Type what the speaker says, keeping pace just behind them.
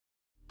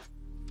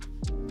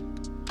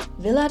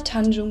Villa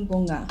Tanjung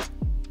Bunga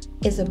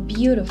is a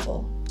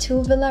beautiful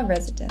two-villa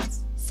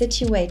residence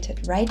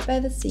situated right by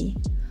the sea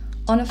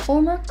on a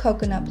former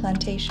coconut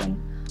plantation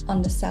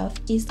on the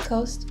southeast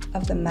coast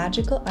of the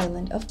magical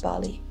island of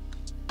Bali.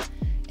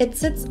 It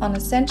sits on a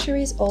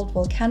centuries-old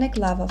volcanic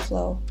lava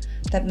flow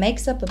that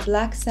makes up a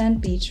black sand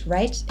beach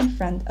right in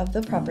front of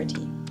the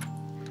property.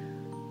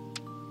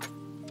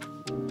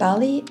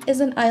 Bali is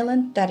an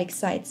island that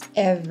excites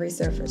every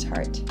surfer's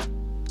heart.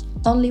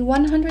 Only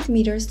 100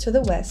 meters to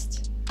the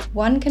west,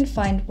 one can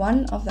find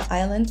one of the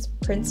island's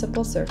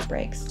principal surf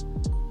breaks.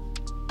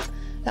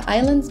 The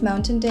island's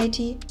mountain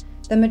deity,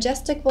 the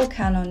majestic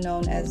volcano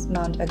known as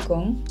Mount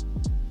Agung,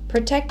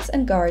 protects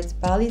and guards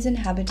Bali's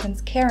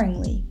inhabitants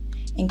caringly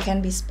and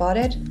can be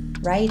spotted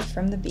right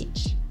from the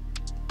beach.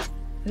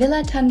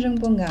 Villa Tanjung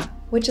Bunga,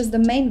 which is the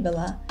main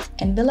villa,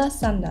 and Villa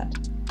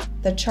Sandat,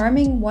 the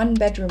charming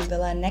one-bedroom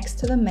villa next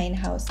to the main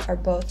house, are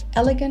both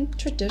elegant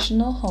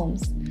traditional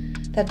homes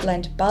that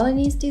blend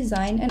Balinese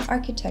design and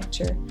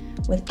architecture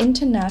with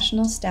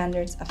international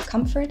standards of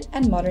comfort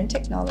and modern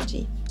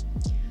technology.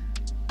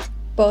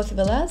 Both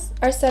villas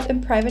are set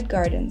in private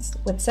gardens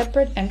with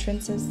separate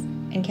entrances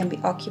and can be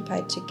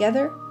occupied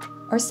together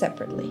or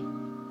separately.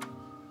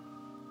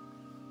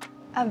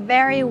 A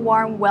very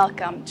warm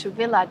welcome to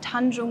Villa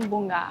Tanjung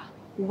Bunga.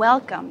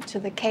 Welcome to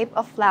the Cape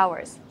of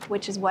Flowers,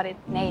 which is what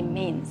its name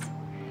means.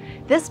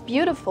 This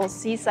beautiful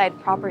seaside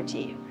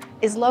property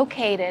is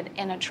located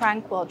in a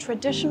tranquil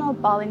traditional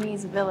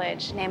Balinese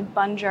village named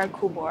Banjar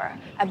Kubur,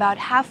 about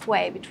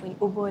halfway between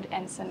Ubud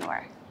and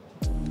Sanur.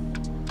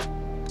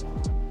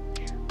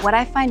 What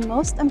I find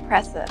most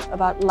impressive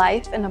about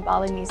life in a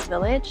Balinese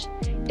village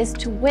is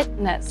to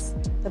witness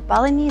the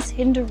Balinese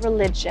Hindu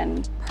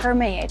religion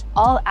permeate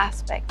all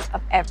aspects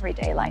of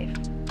everyday life.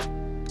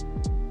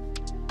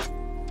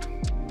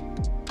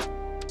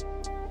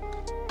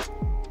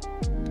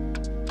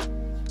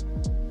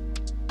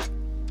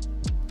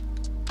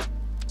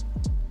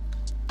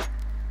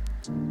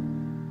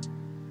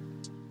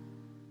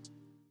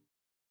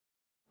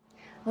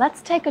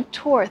 Let's take a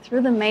tour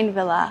through the main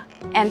villa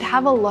and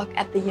have a look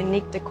at the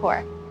unique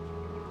decor.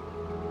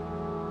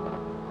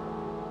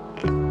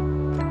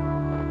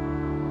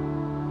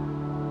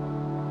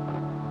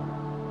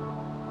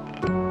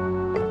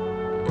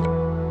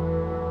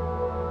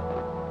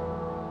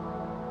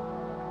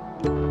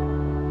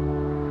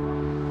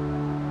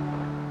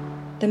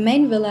 The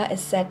main villa is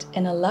set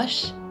in a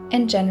lush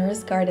and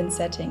generous garden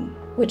setting,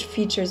 which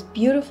features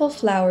beautiful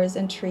flowers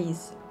and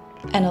trees,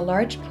 and a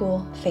large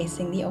pool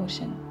facing the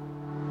ocean.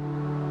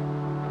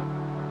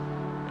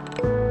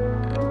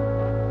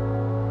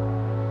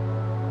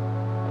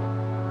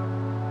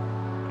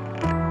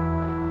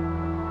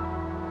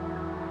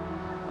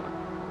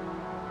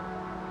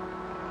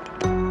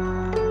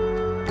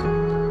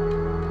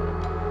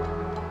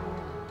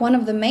 One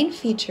of the main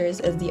features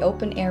is the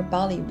open-air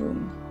Bali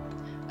room,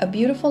 a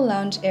beautiful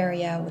lounge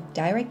area with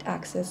direct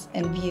access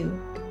and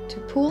view to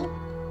pool,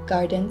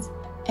 gardens,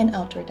 and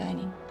outdoor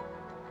dining.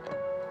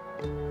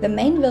 The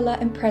main villa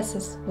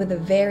impresses with a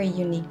very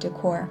unique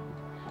decor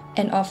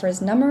and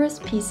offers numerous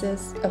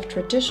pieces of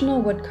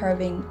traditional wood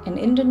carving and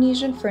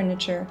Indonesian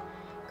furniture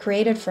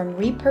created from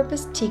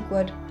repurposed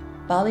teakwood,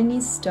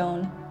 Balinese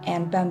stone,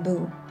 and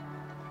bamboo.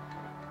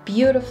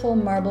 Beautiful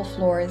marble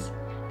floors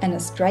and a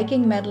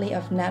striking medley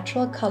of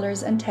natural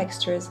colors and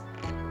textures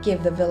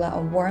give the villa a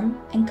warm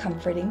and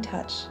comforting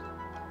touch.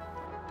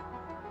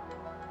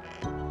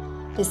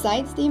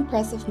 Besides the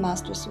impressive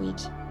master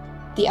suite,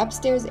 the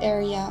upstairs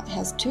area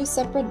has 2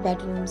 separate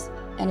bedrooms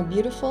and a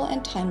beautiful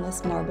and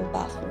timeless marble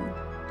bathroom.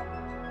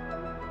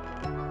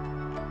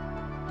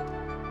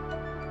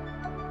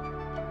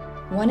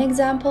 One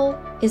example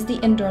is the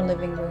indoor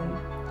living room.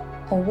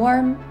 A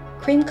warm,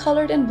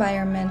 cream-colored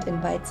environment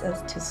invites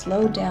us to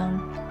slow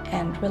down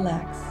and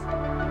relax.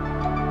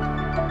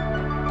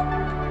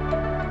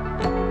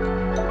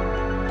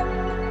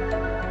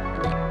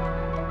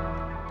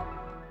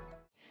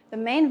 The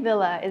main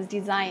villa is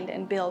designed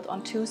and built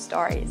on 2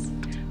 stories.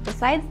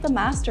 Besides the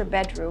master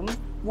bedroom,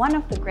 one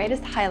of the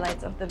greatest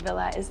highlights of the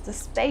villa is the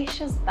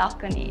spacious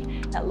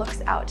balcony that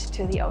looks out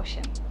to the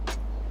ocean.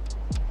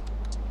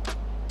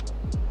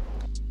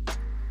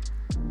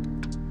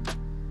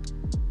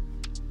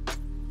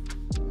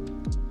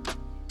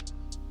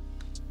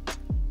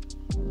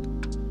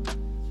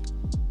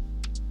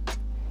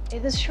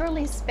 It is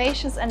surely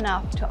spacious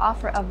enough to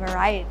offer a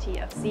variety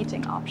of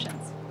seating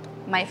options.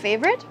 My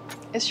favorite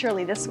is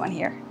surely this one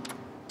here.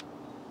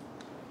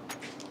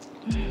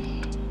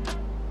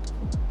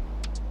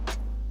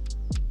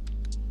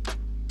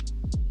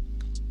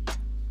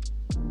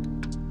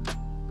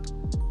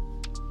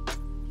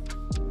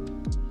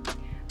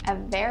 A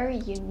very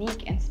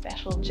unique and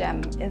special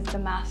gem is the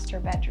master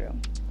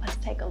bedroom. Let's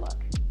take a look.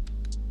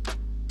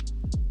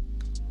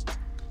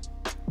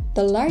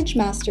 The large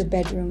master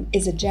bedroom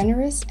is a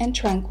generous and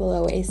tranquil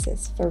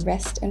oasis for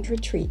rest and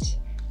retreat.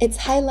 Its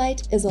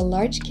highlight is a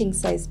large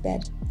king-size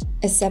bed,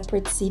 a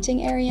separate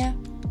seating area,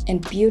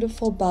 and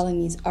beautiful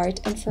Balinese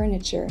art and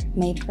furniture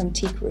made from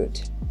teak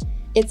root.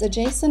 Its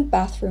adjacent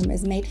bathroom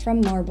is made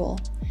from marble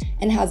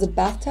and has a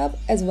bathtub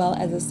as well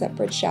as a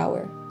separate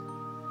shower.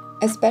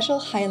 A special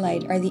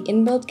highlight are the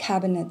inbuilt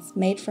cabinets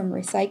made from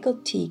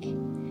recycled teak,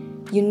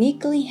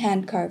 uniquely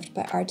hand-carved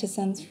by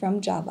artisans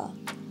from Java.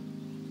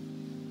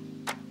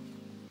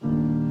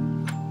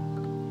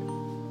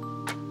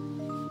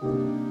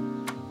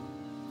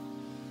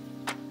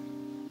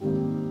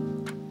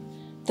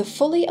 The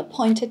fully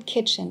appointed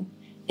kitchen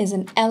is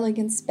an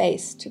elegant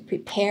space to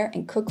prepare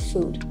and cook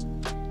food.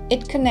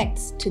 It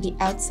connects to the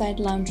outside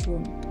lounge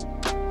room.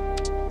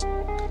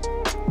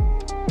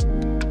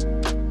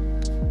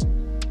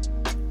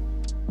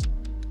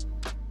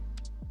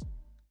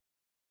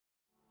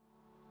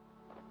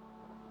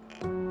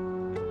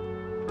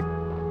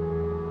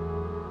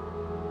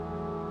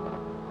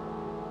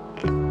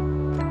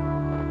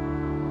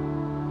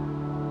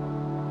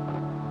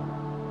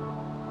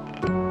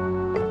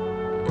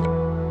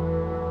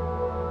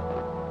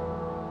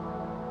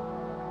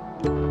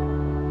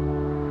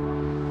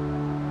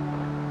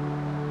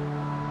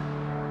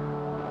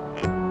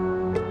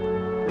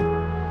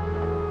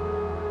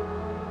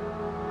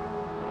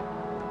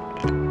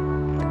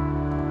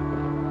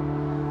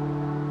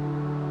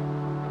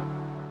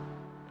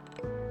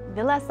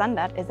 Villa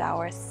Sandat is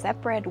our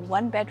separate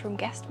one-bedroom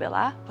guest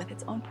villa with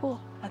its own pool.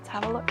 Let's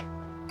have a look.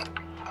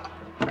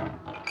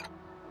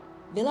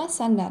 Villa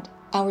Sandat,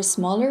 our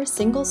smaller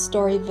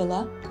single-story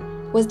villa,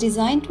 was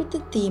designed with the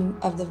theme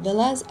of the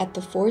villas at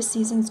the Four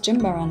Seasons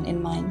Jimbaran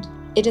in mind.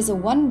 It is a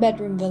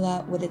one-bedroom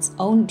villa with its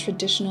own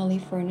traditionally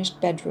furnished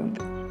bedroom.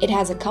 It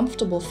has a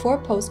comfortable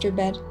four-poster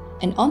bed,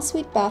 an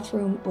ensuite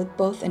bathroom with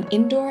both an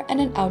indoor and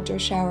an outdoor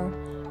shower,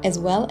 as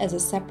well as a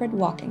separate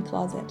walk-in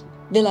closet.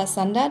 Villa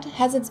Sandat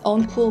has its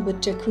own pool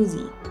with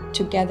jacuzzi,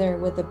 together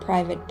with a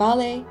private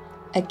ballet,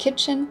 a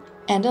kitchen,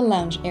 and a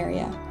lounge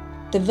area.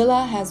 The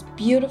villa has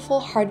beautiful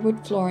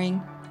hardwood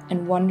flooring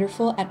and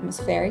wonderful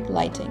atmospheric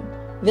lighting.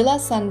 Villa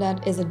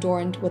Sandat is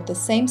adorned with the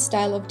same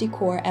style of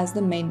decor as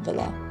the main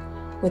villa,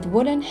 with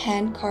wooden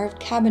hand-carved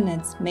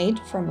cabinets made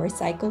from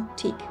recycled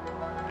teak.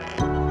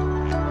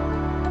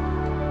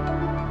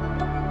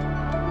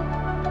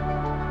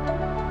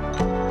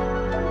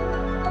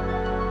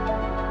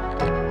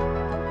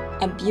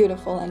 A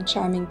beautiful and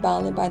charming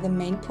ballet by the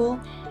main pool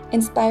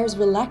inspires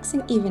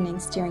relaxing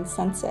evenings during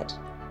sunset.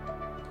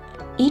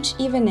 Each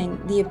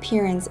evening, the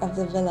appearance of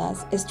the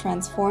villas is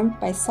transformed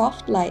by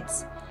soft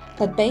lights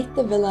that bathe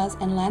the villas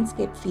and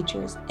landscape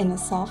features in a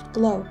soft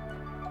glow.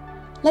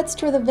 Let's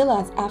tour the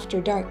villas after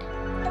dark.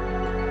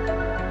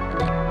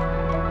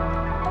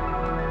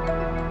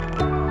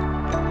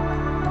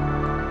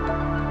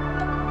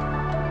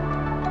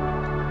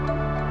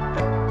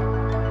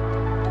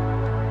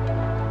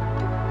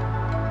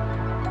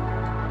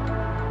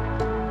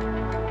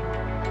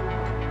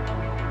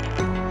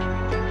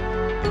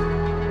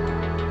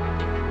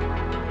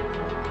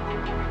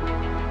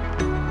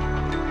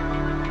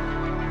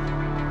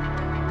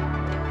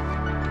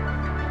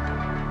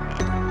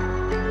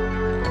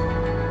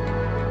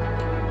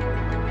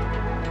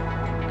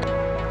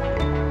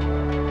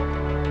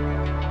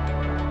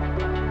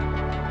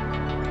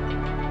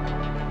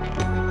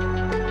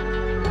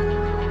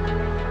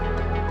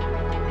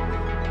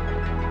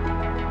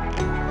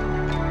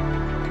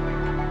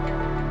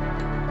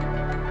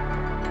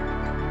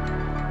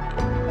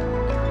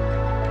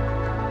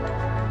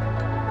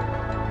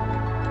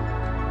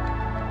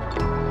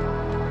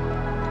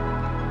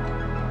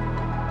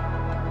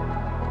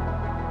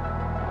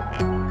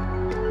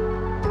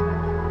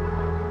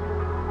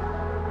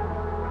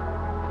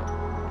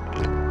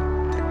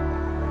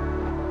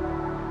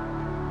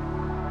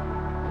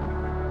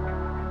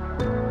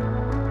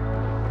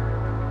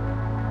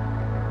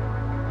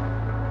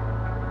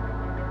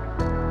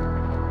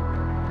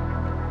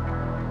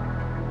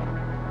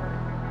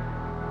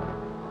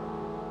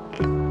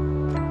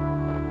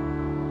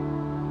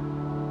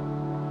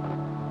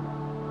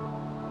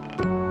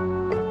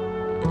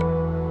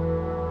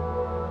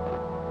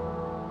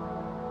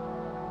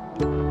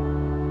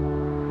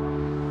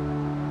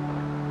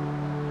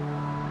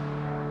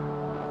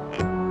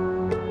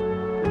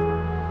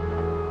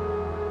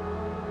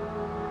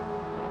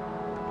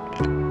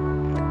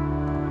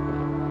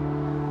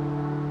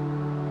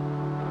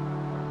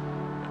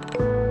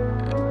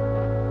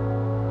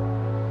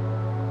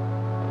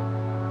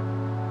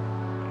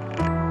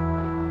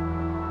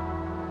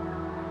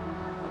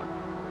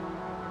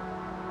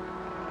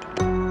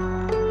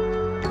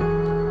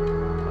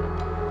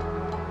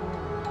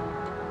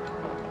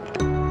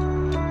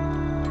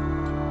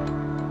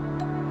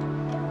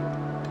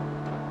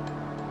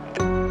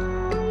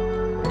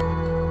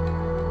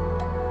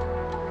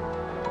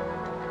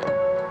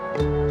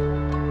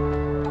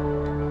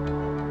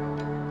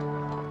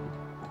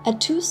 A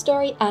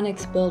two-story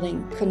annex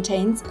building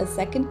contains a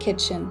second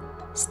kitchen,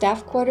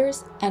 staff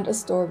quarters, and a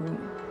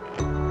storeroom.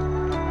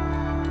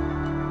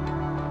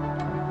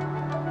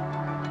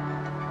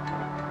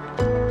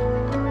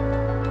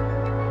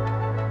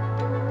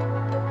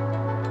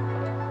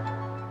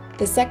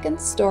 The second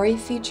story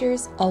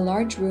features a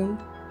large room,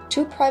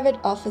 two private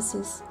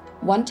offices,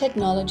 one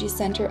technology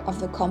center of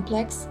the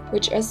complex,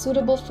 which are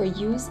suitable for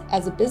use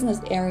as a business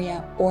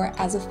area or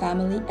as a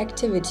family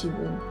activity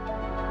room.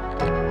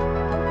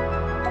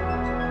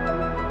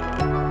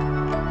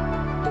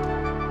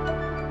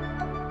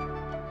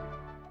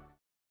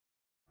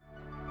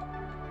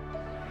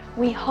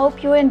 We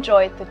hope you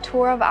enjoyed the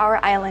tour of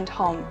our island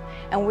home,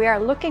 and we are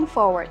looking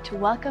forward to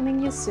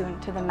welcoming you soon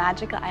to the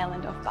magical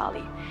island of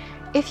Bali.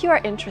 If you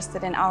are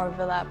interested in our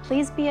villa,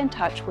 please be in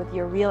touch with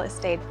your real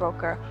estate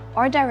broker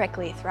or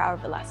directly through our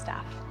villa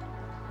staff.